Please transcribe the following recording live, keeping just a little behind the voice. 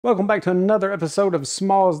Welcome back to another episode of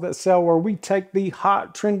Smalls That Sell, where we take the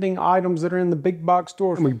hot trending items that are in the big box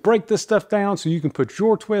stores and we break this stuff down so you can put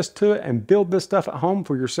your twist to it and build this stuff at home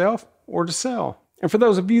for yourself or to sell. And for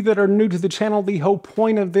those of you that are new to the channel, the whole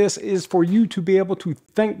point of this is for you to be able to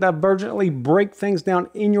think divergently, break things down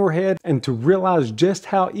in your head, and to realize just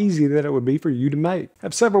how easy that it would be for you to make. I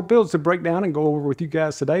have several builds to break down and go over with you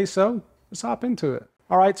guys today, so let's hop into it.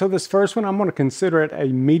 Alright, so this first one, I'm going to consider it a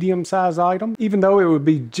medium-sized item, even though it would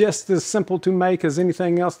be just as simple to make as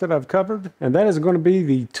anything else that I've covered. And that is going to be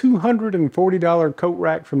the $240 coat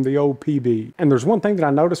rack from the old PB. And there's one thing that I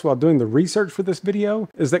noticed while doing the research for this video,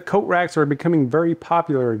 is that coat racks are becoming very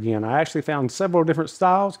popular again. I actually found several different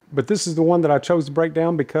styles, but this is the one that I chose to break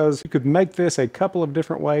down because you could make this a couple of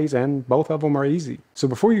different ways and both of them are easy. So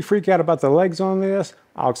before you freak out about the legs on this,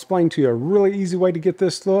 I'll explain to you a really easy way to get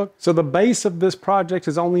this look. So the base of this project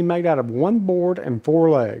is only made out of one board and 4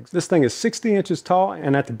 legs. This thing is 60 inches tall,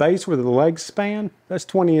 and at the base where the legs span, that's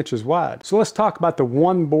 20 inches wide. So let's talk about the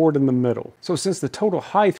one board in the middle. So since the total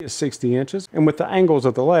height is 60 inches, and with the angles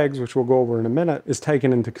of the legs, which we'll go over in a minute, is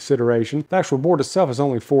taken into consideration, the actual board itself is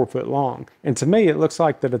only 4 foot long. And to me, it looks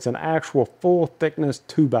like that it's an actual full thickness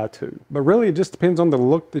 2x2. But really, it just depends on the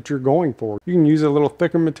look that you're going for. You can use a little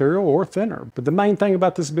thicker material or thinner. But the main thing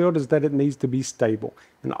about this build is that it needs to be stable,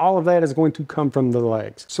 and all of that is going to come from the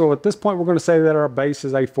legs. So at this point, we're going to say that our base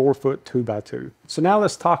is a 4 foot 2x2. So now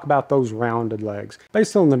let's talk about those rounded legs.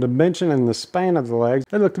 Based on the dimension and the span of the legs,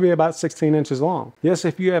 they look to be about 16 inches long. Yes,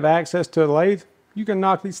 if you have access to a lathe, you can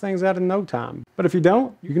knock these things out in no time. But if you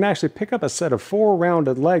don't, you can actually pick up a set of 4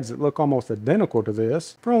 rounded legs that look almost identical to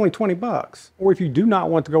this for only 20 bucks. Or if you do not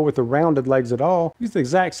want to go with the rounded legs at all, use the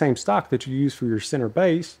exact same stock that you use for your center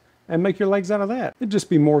base and make your legs out of that. It'd just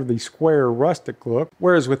be more of the square rustic look,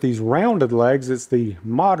 whereas with these rounded legs, it's the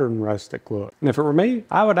modern rustic look. And if it were me,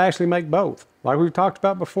 I would actually make both. Like we've talked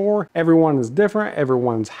about before, everyone is different,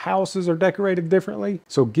 everyone's houses are decorated differently,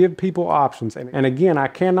 so give people options. And again, I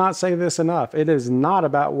cannot say this enough, it is not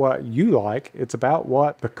about what you like, it's about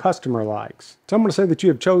what the customer likes. So I'm going to say that you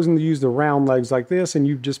have chosen to use the round legs like this, and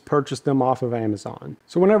you've just purchased them off of Amazon.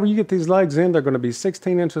 So whenever you get these legs in, they're going to be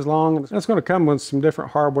 16 inches long, and it's going to come with some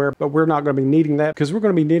different hardware, but we're not going to be needing that because we're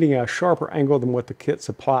going to be needing a sharper angle than what the kit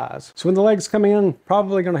supplies. So when the legs come in,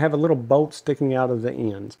 probably going to have a little bolt sticking out of the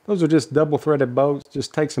ends. Those are just double threaded bolts.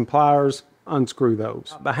 Just take some pliers, unscrew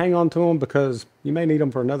those. But hang on to them because you may need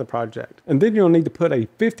them for another project. And then you'll need to put a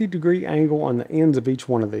 50-degree angle on the ends of each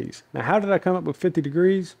one of these. Now, how did I come up with 50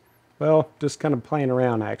 degrees? Well, just kind of playing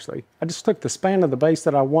around actually. I just took the span of the base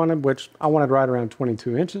that I wanted, which I wanted right around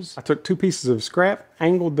 22 inches. I took 2 pieces of scrap,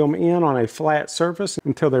 angled them in on a flat surface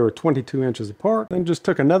until they were 22 inches apart, then just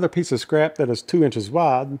took another piece of scrap that is 2 inches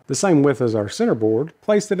wide, the same width as our center board,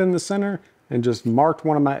 placed it in the center, and just marked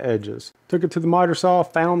one of my edges. Took it to the miter saw,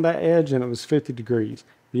 found that edge, and it was 50 degrees.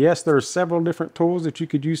 Yes, there are several different tools that you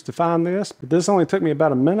could use to find this, but this only took me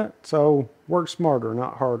about a minute, so work smarter,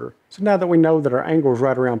 not harder. So now that we know that our angle is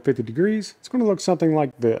right around 50 degrees, it's going to look something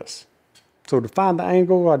like this. So to find the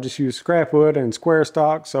angle, I just use scrap wood and square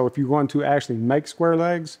stock, so if you want to actually make square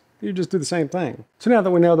legs, you just do the same thing. So now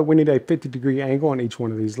that we know that we need a 50-degree angle on each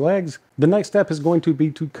one of these legs, the next step is going to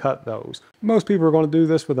be to cut those. Most people are going to do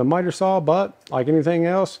this with a miter saw, but like anything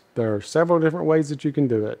else, there are several different ways that you can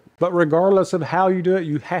do it. But regardless of how you do it,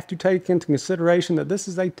 you have to take into consideration that this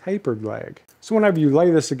is a tapered leg. So whenever you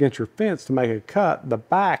lay this against your fence to make a cut, the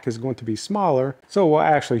back is going to be smaller, so it will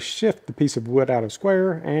actually shift the piece of wood out of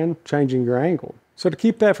square and changing your angle. So to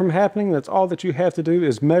keep that from happening, that's all that you have to do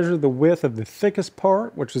is measure the width of the thickest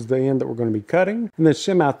part, which is the end that we're going to be cutting, and then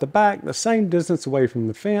shim out the back the same distance away from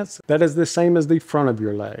the fence. That is the same as the front of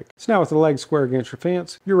your leg. So now with the leg square against your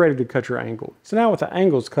fence, you're ready to cut your angle. So now with the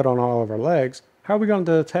angles cut on all of our legs, how are we going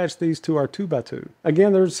to attach these to our 2x2?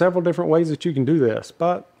 Again, there's several different ways that you can do this,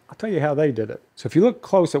 but I'll tell you how they did it. So if you look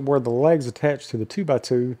close at where the legs attach to the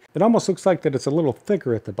 2x2, it almost looks like that it's a little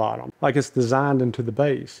thicker at the bottom, like it's designed into the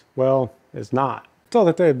base. Well, it's not. So all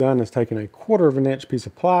that they have done is taken a 1/4 of an inch piece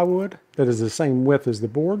of plywood that is the same width as the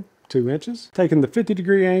board, 2 inches, taken the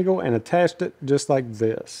 50-degree angle and attached it just like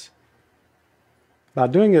this. By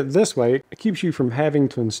doing it this way, it keeps you from having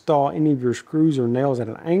to install any of your screws or nails at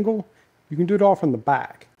an angle. You can do it all from the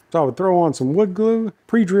back. So I would throw on some wood glue,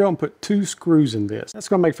 pre-drill, and put 2 screws in this. That's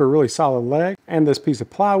going to make for a really solid leg, and this piece of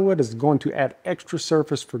plywood is going to add extra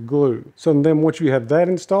surface for glue. So then once you have that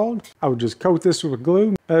installed, I would just coat this with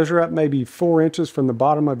glue, measure up maybe 4 inches from the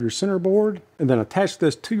bottom of your center board, and then attach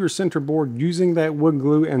this to your center board using that wood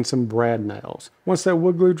glue and some brad nails. Once that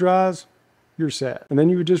wood glue dries, you're set. And then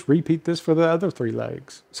you would just repeat this for the other 3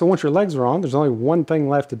 legs. So once your legs are on, there's only one thing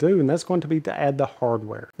left to do, and that's going to be to add the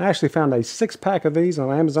hardware. I actually found a 6-pack of these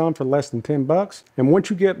on Amazon for less than 10 bucks. And once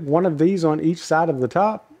you get one of these on each side of the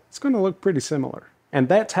top, it's going to look pretty similar. And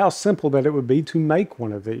that's how simple that it would be to make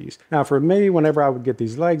one of these. Now for me, whenever I would get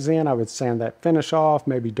these legs in, I would sand that finish off,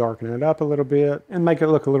 maybe darken it up a little bit, and make it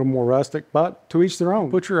look a little more rustic, but to each their own.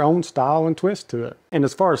 Put your own style and twist to it. And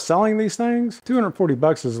as far as selling these things, 240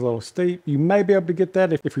 bucks is a little steep. You may be able to get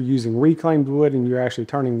that if you're using reclaimed wood and you're actually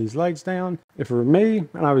turning these legs down. If it were me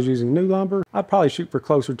and I was using new lumber, I'd probably shoot for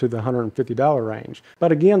closer to the $150 range.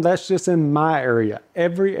 But again, that's just in my area.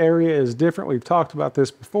 Every area is different. We've talked about this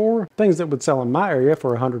before. Things that would sell in my area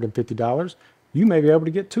for $150, you may be able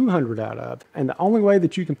to get 200 out of. And the only way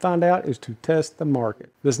that you can find out is to test the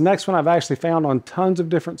market. This next one I've actually found on tons of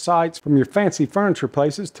different sites, from your fancy furniture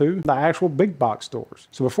places to the actual big box stores.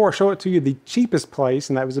 So before I show it to you, the cheapest place,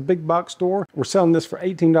 and that was a big box store, we're selling this for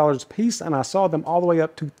 $18 a piece, and I saw them all the way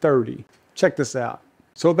up to $30. Check this out.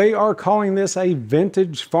 So they are calling this a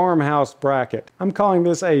vintage farmhouse bracket. I'm calling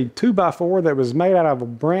this a 2x4 that was made out of a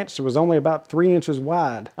branch that was only about 3 inches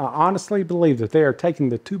wide. I honestly believe that they are taking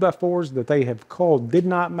the 2x4s that they have called did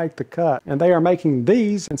not make the cut, and they are making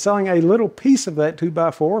these and selling a little piece of that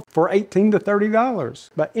 2x4 for $18 to $30.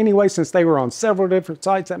 But anyway, since they were on several different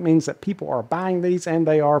sites, that means that people are buying these and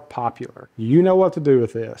they are popular. You know what to do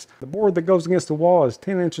with this. The board that goes against the wall is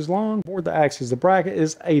 10 inches long. The board that acts as the bracket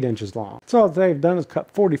is 8 inches long. So all they've done is cut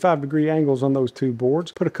 45-degree angles on those 2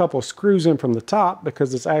 boards, put a couple of screws in from the top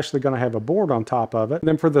because it's actually going to have a board on top of it. And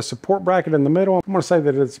then for the support bracket in the middle, I'm going to say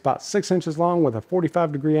that it's about 6 inches long with a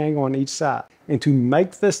 45-degree angle on each side. And to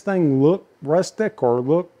make this thing look rustic or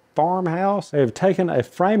look farmhouse, they have taken a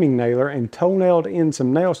framing nailer and toe-nailed in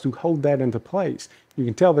some nails to hold that into place. You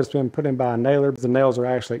can tell that's been put in by a nailer. The nails are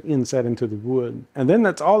actually inset into the wood. And then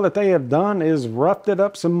that's all that they have done is roughed it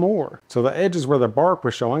up some more. So the edges where the bark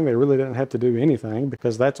was showing, they really didn't have to do anything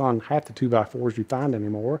because that's on half the 2x4s you find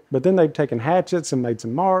anymore. But then they've taken hatchets and made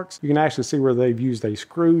some marks. You can actually see where they've used a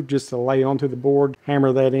screw just to lay onto the board,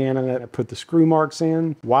 hammer that in, and put the screw marks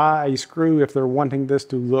in. Why a screw if they're wanting this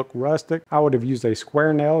to look rustic? I would have used a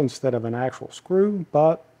square nail instead of an actual screw,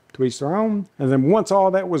 but to each their own. And then once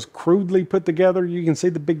all that was crudely put together, you can see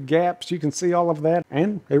the big gaps, you can see all of that,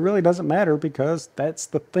 and it really doesn't matter because that's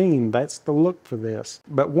the theme, that's the look for this.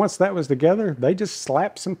 But once that was together, they just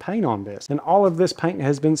slapped some paint on this, and all of this paint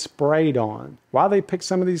has been sprayed on. Why they picked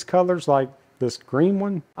some of these colors like this green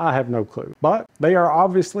one, I have no clue. But they are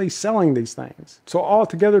obviously selling these things. So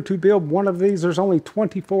altogether to build one of these, there's only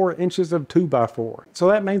 24 inches of 2x4. So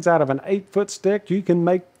that means out of an 8-foot stick, you can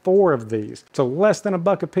make 4 of these. So less than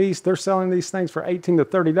 $1 a piece. They're selling these things for $18 to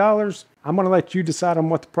 $30. I'm going to let you decide on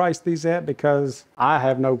what to price these at because I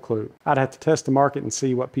have no clue. I'd have to test the market and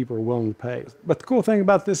see what people are willing to pay. But the cool thing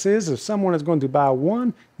about this is if someone is going to buy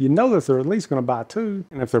one, you know that they're at least going to buy 2.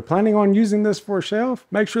 And if they're planning on using this for a shelf,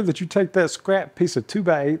 make sure that you take that scrap piece of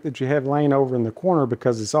 2x8 that you have laying over in the corner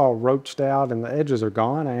because it's all roached out and the edges are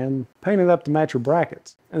gone, and paint it up to match your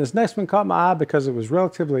brackets. And this next one caught my eye because it was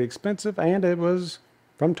relatively expensive and it was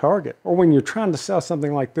from Target. Or when you're trying to sell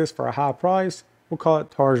something like this for a high price, we'll call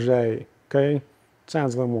it Target, okay?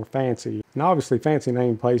 Sounds a little more fancy. And obviously fancy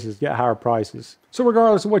name places get higher prices. So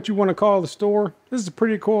regardless of what you want to call the store, this is a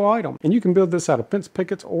pretty cool item. And you can build this out of fence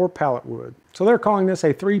pickets or pallet wood. So they're calling this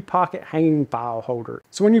a 3-pocket hanging file holder.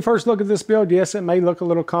 So when you first look at this build, yes, it may look a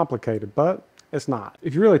little complicated, but it's not.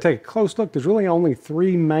 If you really take a close look, there's really only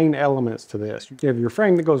 3 main elements to this. You have your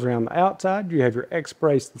frame that goes around the outside, you have your X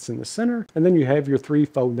brace that's in the center, and then you have your 3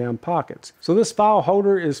 fold down pockets. So this file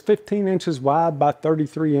holder is 15 inches wide by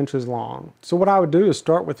 33 inches long. So what I would do is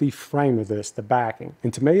start with the frame of this, the backing.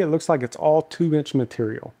 And to me, it looks like it's all 2-inch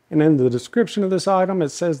material. And in the description of this item, it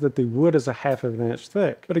says that the wood is a 1/2 inch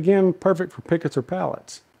thick. But again, perfect for pickets or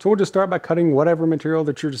pallets. So we'll just start by cutting whatever material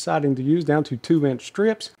that you're deciding to use down to 2-inch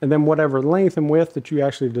strips, and then whatever length and width that you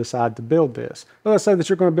actually decide to build this. But let's say that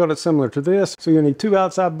you're going to build it similar to this. So you'll need 2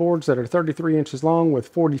 outside boards that are 33 inches long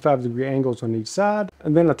with 45-degree angles on each side,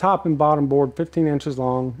 and then a top and bottom board 15 inches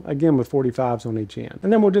long, again with 45s on each end.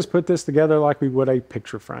 And then we'll just put this together like we would a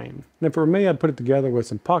picture frame. And for me, I'd put it together with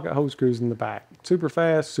some pocket hole screws in the back. Super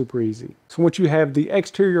fast, super easy. So once you have the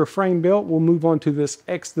exterior frame built, we'll move on to this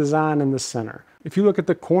X design in the center. If you look at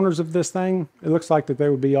the corners of this thing, it looks like that there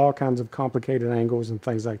would be all kinds of complicated angles and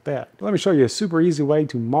things like that. Let me show you a super easy way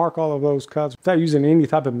to mark all of those cuts without using any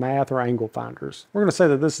type of math or angle finders. We're going to say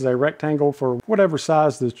that this is a rectangle for whatever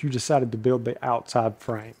size that you decided to build the outside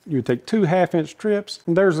frame. You would take 2 1/2-inch strips,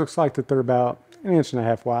 and theirs looks like that they're about an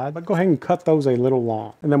 1.5 wide, but go ahead and cut those a little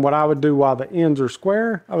long. And then what I would do while the ends are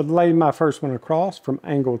square, I would lay my first one across from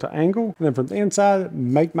angle to angle, and then from the inside,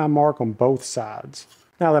 make my mark on both sides.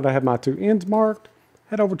 Now that I have my two ends marked,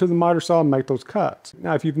 head over to the miter saw and make those cuts.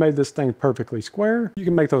 Now, if you've made this thing perfectly square, you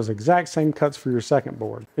can make those exact same cuts for your second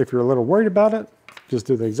board. If you're a little worried about it, just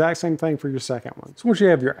do the exact same thing for your second one. So once you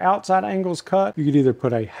have your outside angles cut, you could either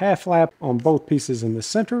put a half lap on both pieces in the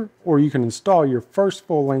center, or you can install your first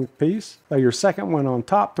full length piece, lay your second one on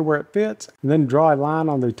top to where it fits, and then draw a line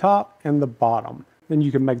on the top and the bottom. Then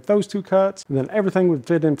you can make those two cuts, and then everything would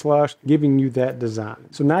fit in flush, giving you that design.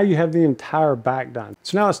 So now you have the entire back done.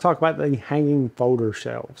 So now let's talk about the hanging folder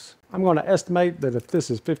shelves. I'm going to estimate that if this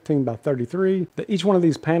is 15 by 33, that each one of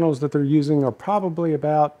these panels that they're using are probably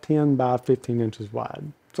about 10 by 15 inches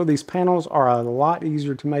wide. So these panels are a lot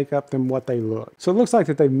easier to make up than what they look. So it looks like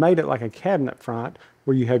that they've made it like a cabinet front,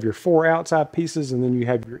 where you have your 4 outside pieces and then you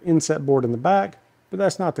have your inset board in the back. But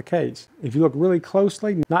that's not the case. If you look really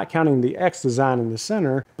closely, not counting the X design in the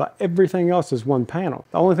center, but everything else is one panel.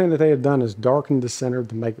 The only thing that they have done is darkened the center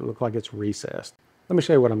to make it look like it's recessed. Let me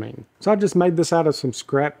show you what I mean. So I just made this out of some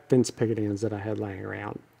scrap fence picket ends that I had laying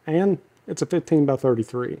around. And it's a 15 by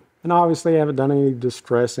 33. And obviously I haven't done any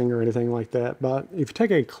distressing or anything like that, but if you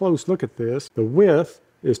take a close look at this, the width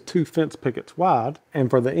is 2 fence pickets wide, and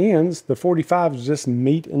for the ends, the 45s just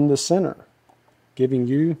meet in the center, giving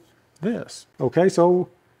you this. Okay, so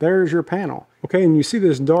there's your panel. Okay, and you see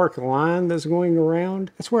this dark line that's going around?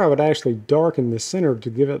 That's where I would actually darken the center to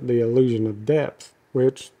give it the illusion of depth,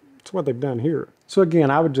 which is what they've done here. So again,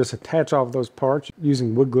 I would just attach all of those parts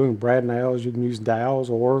using wood glue and brad nails. You can use dowels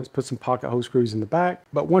or put some pocket hole screws in the back.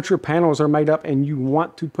 But once your panels are made up and you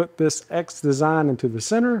want to put this X design into the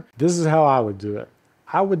center, this is how I would do it.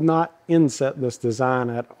 I would not inset this design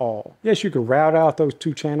at all. Yes, you could route out those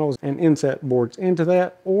 2 channels and inset boards into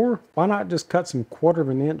that, or why not just cut some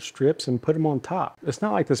 1/4 inch strips and put them on top? It's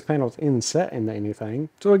not like this panel's inset into anything.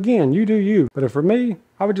 So again, you do you. But if for me,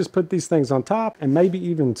 I would just put these things on top and maybe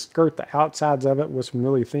even skirt the outsides of it with some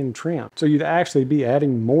really thin trim. So you'd actually be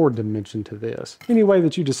adding more dimension to this. Any way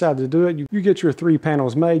that you decide to do it, you get your 3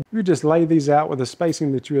 panels made. You just lay these out with the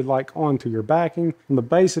spacing that you would like onto your backing. On the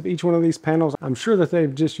base of each one of these panels, I'm sure that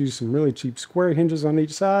they've just used some really cheap square hinges on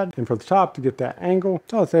each side. And for the top to get that angle,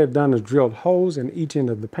 all that they've done is drilled holes in each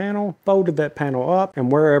end of the panel, folded that panel up,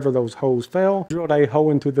 and wherever those holes fell, drilled a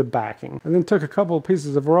hole into the backing. And then took a couple of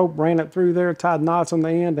pieces of rope, ran it through there, tied knots on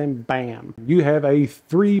the end, and bam, you have a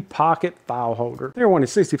 3-pocket file holder. They're wanting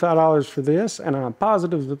 $65 for this, and I'm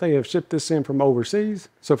positive that they have shipped this in from overseas.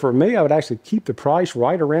 So for me, I would actually keep the price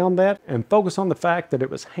right around that and focus on the fact that it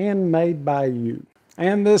was handmade by you.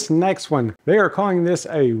 And this next one, they are calling this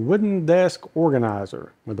a wooden desk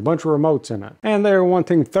organizer with a bunch of remotes in it. And they're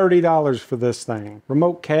wanting $30 for this thing.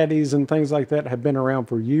 Remote caddies and things like that have been around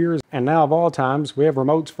for years. And now of all times, we have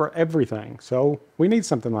remotes for everything. So we need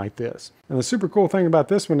something like this. And the super cool thing about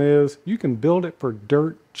this one is you can build it for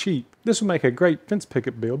dirt cheap. This will make a great fence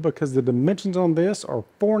picket build because the dimensions on this are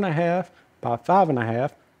 4.5 by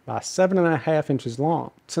 5.5 by 7.5 inches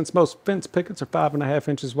long. Since most fence pickets are 5.5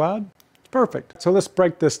 inches wide, perfect. So let's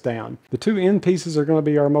break this down. The 2 end pieces are going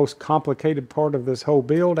to be our most complicated part of this whole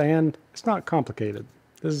build, and it's not complicated.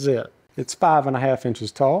 This is it. It's 5.5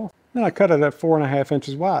 inches tall. Then I cut it at 4.5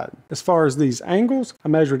 inches wide. As far as these angles, I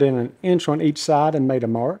measured in 1 inch on each side and made a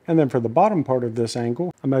mark. And then for the bottom part of this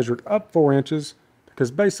angle, I measured up 4 inches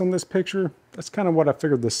because based on this picture, that's kind of what I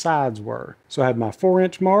figured the sides were. So I had my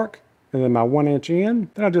 4-inch mark and then my 1 inch in.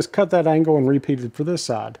 Then I just cut that angle and repeated for this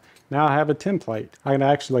side. Now I have a template. I can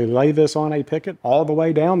actually lay this on a picket all the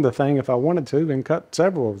way down the thing if I wanted to and cut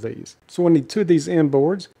several of these. So we'll need 2 of these end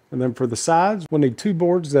boards. And then for the sides, we'll need 2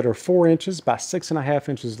 boards that are 4 inches by 6.5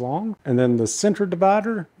 inches long. And then the center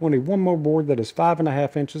divider, we'll need 1 more board that is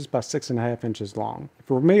 5.5 inches by 6.5 inches long.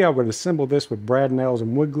 For me, I would assemble this with brad nails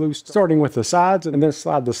and wood glue, starting with the sides and then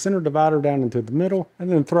slide the center divider down into the middle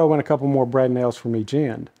and then throw in a couple more brad nails from each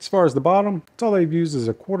end. As far as the bottom, that's all they've used is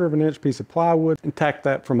a 1/4 inch piece of plywood and tack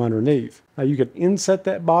that from underneath. Now you could inset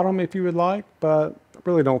that bottom if you would like, but I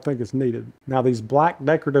really don't think it's needed. Now these black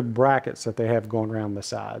decorative brackets that they have going around the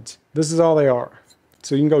sides, this is all they are.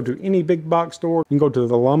 So you can go to any big box store, you can go to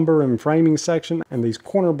the lumber and framing section, and these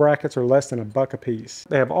corner brackets are less than $1 a piece.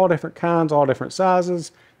 They have all different kinds, all different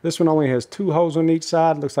sizes, This one only has 2 holes on each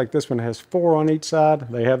side. Looks like this one has 4 on each side.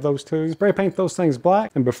 They have those too. Spray paint those things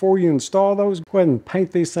black, and before you install those, go ahead and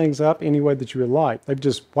paint these things up any way that you would like. They've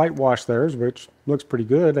just whitewashed theirs, which looks pretty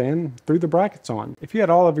good, and threw the brackets on. If you had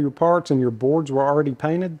all of your parts and your boards were already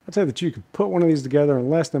painted, I'd say that you could put one of these together in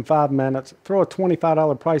less than 5 minutes, throw a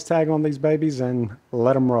 $25 price tag on these babies, and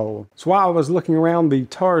let them roll. So while I was looking around the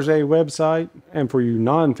Target website, and for you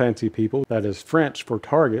non-fancy people, that is French for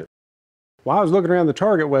Target, while I was looking around the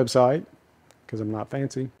Target website, because I'm not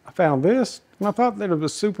fancy, I found this, and I thought that it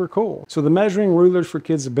was super cool. So the measuring rulers for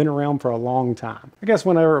kids have been around for a long time. I guess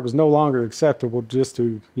whenever it was no longer acceptable just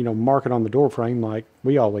to, mark it on the door frame like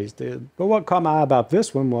we always did. But what caught my eye about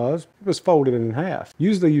this one was it was folded in half.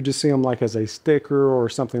 Usually you just see them like as a sticker or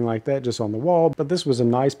something like that just on the wall, but this was a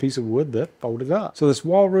nice piece of wood that folded up. So this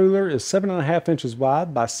wall ruler is 7.5 inches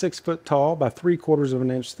wide by 6 foot tall by 3/4 of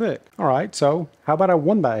an inch thick. All right, so how about a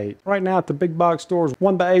 1x8? Right now at the big box stores,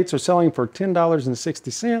 1x8s are selling for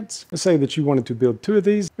 $10.60. Let's say that you wanted to build 2 of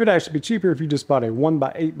these. It would actually be cheaper if you just bought a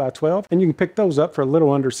 1x8x12, and you can pick those up for a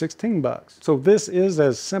little under 16 bucks. So this is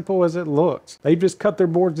as simple as it looks. They just cut their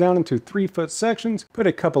boards down into 3-foot sections, put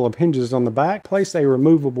a couple of hinges on the back, placed a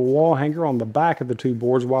removable wall hanger on the back of the 2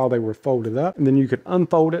 boards while they were folded up, and then you could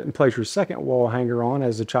unfold it and place your second wall hanger on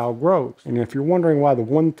as the child grows. And if you're wondering why the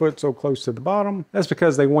 1 foot so close to the bottom, that's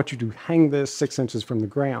because they want you to hang this 6 inches from the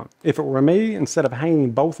ground. If it were me, instead of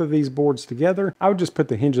hanging both of these boards together, I would just put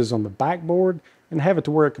the hinges on the back board and have it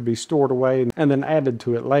to where it could be stored away and then added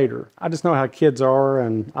to it later. I just know how kids are,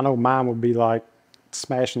 and I know mine would be like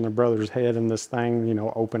smashing their brother's head in this thing,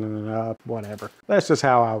 opening it up, whatever. That's just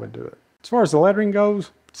how I would do it. As far as the lettering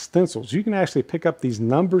goes, stencils. You can actually pick up these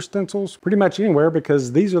number stencils pretty much anywhere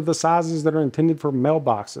because these are the sizes that are intended for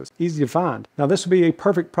mailboxes. Easy to find. Now this would be a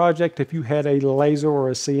perfect project if you had a laser or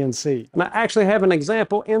a CNC. And I actually have an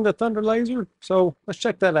example in the Thunder Laser, so let's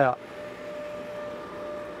check that out.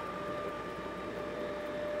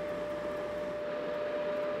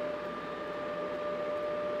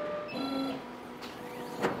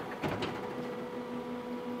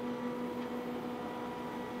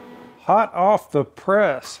 Hot off the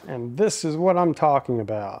press, and this is what I'm talking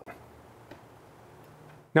about.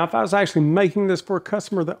 Now, if I was actually making this for a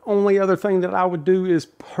customer, the only other thing that I would do is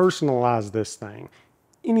personalize this thing.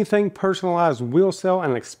 Anything personalized will sell,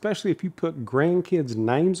 and especially if you put grandkids'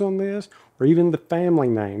 names on this, or even the family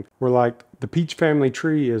name, where like the Peech family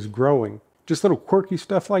tree is growing. Just little quirky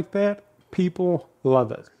stuff like that, people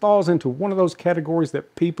love it. Falls into one of those categories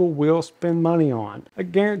that people will spend money on. A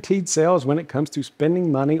guaranteed sales when it comes to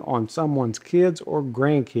spending money on someone's kids or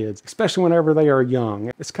grandkids, especially whenever they are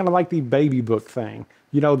young. It's kind of like the baby book thing.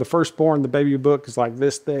 The firstborn, the baby book is like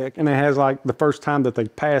this thick, and it has like the first time that they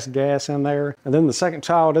pass gas in there. And then the second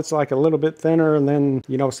child, it's like a little bit thinner, and then,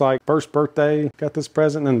 it's like first birthday, got this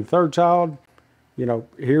present, and then the third child,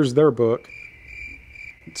 here's their book.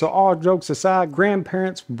 So all jokes aside,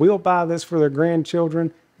 grandparents will buy this for their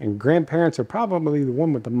grandchildren, and grandparents are probably the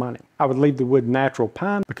one with the money. I would leave the wood natural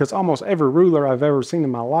pine because almost every ruler I've ever seen in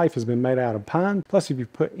my life has been made out of pine. Plus, if you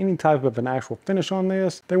put any type of an actual finish on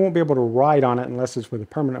this, they won't be able to write on it unless it's with a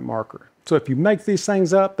permanent marker. So if you make these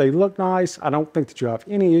things up, they look nice. I don't think that you'll have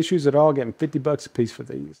any issues at all getting 50 bucks a piece for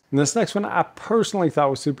these. And this next one I personally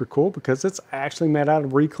thought was super cool because it's actually made out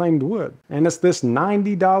of reclaimed wood. And it's this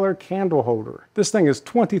 $90 candle holder. This thing is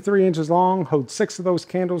 23 inches long, holds 6 of those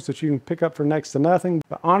candles that you can pick up for next to nothing.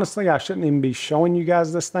 But honestly, I shouldn't even be showing you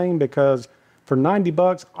guys this thing because for 90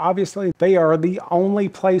 bucks, obviously, they are the only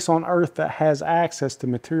place on earth that has access to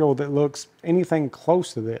material that looks anything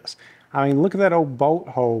close to this. I mean, look at that old bolt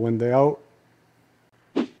hole in the old...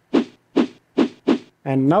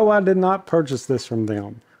 And no, I did not purchase this from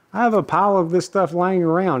them. I have a pile of this stuff laying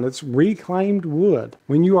around. It's reclaimed wood.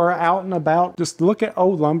 When you are out and about, just look at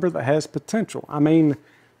old lumber that has potential. I mean,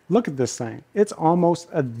 look at this thing. It's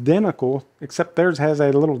almost identical, except theirs has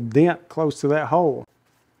a little dent close to that hole.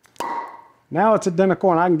 Now it's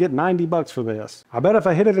identical and I can get 90 bucks for this. I bet if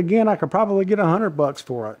I hit it again, I could probably get 100 bucks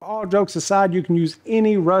for it. All jokes aside, you can use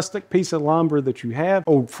any rustic piece of lumber that you have,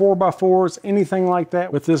 old 4x4s, anything like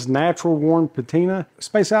that with this natural worn patina.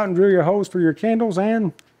 Space out and drill your holes for your candles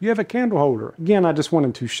and you have a candle holder. Again, I just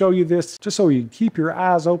wanted to show you this just so you keep your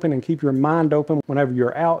eyes open and keep your mind open whenever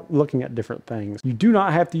you're out looking at different things. You do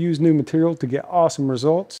not have to use new material to get awesome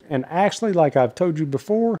results. And actually, like I've told you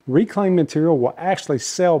before, reclaimed material will actually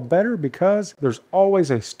sell better because there's always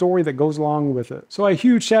a story that goes along with it. So a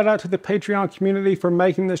huge shout out to the Patreon community for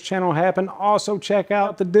making this channel happen. Also check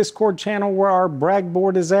out the Discord channel where our brag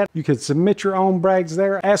board is at. You can submit your own brags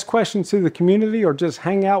there, ask questions to the community, or just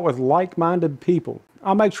hang out with like-minded people.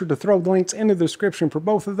 I'll make sure to throw the links in the description for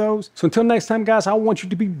both of those. So until next time, guys, I want you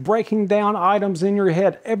to be breaking down items in your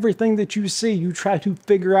head. Everything that you see, you try to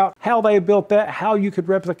figure out how they built that, how you could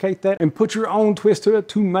replicate that, and put your own twist to it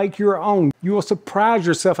to make your own. You will surprise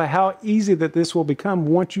yourself at how easy that this will become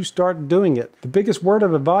once you start doing it. The biggest word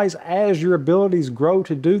of advice as your abilities grow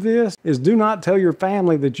to do this is do not tell your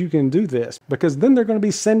family that you can do this, because then they're going to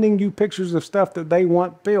be sending you pictures of stuff that they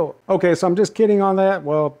want built. Okay, so I'm just kidding on that.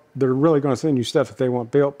 Well, they're really going to send you stuff that they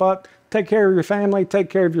want built, but take care of your family, take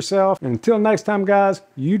care of yourself. And until next time, guys,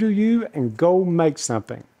 you do you and go make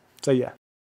something. See ya.